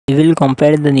We will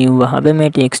compare the new Huawei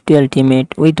Mate X2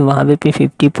 Ultimate with Huawei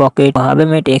P50 Pocket. Huawei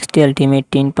Mate X2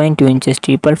 Ultimate 10.2 inches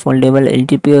triple foldable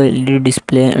LTPO LED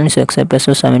display and success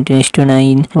ratio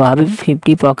 17:9. Huawei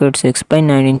P50 Pocket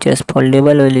 6.9 inches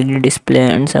foldable LED display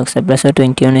and success ratio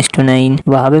 21:9.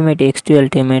 Huawei Mate X2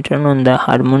 Ultimate run on the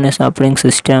harmonious operating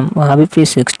system. Huawei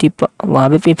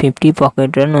P50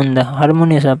 Pocket run on the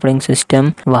harmonious operating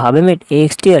system. Huawei Mate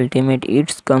X2 Ultimate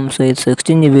it comes with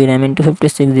 16GB RAM and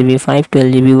 256GB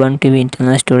 512GB 1TB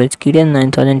internal storage. Kirin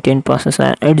 9010 processor,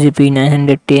 8GB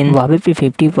 910. Huawei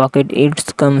P50 Pocket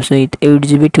it comes with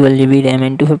 8GB 12GB RAM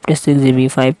and 256GB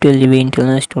 512GB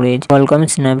internal storage. Qualcomm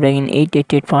Snapdragon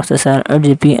 888 processor,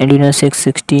 8GB Adreno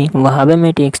 660. Huawei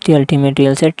Mate X2 Ultimate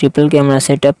real set triple camera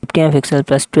setup, 50MP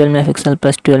plus 12MP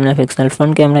plus 12MP,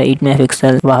 front camera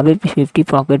 8MP. Huawei P50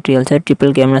 Pocket real set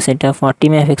triple camera setup,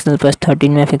 40MP plus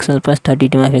 13MP plus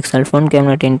 32MP, front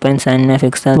camera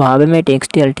 10.7MP. Huawei Mate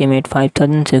X2 Ultimate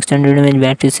 5600mAh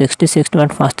battery,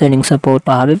 66W fast charging support.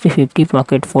 Huawei P50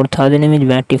 Pocket 4000mAh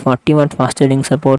battery, 40W fast charging support.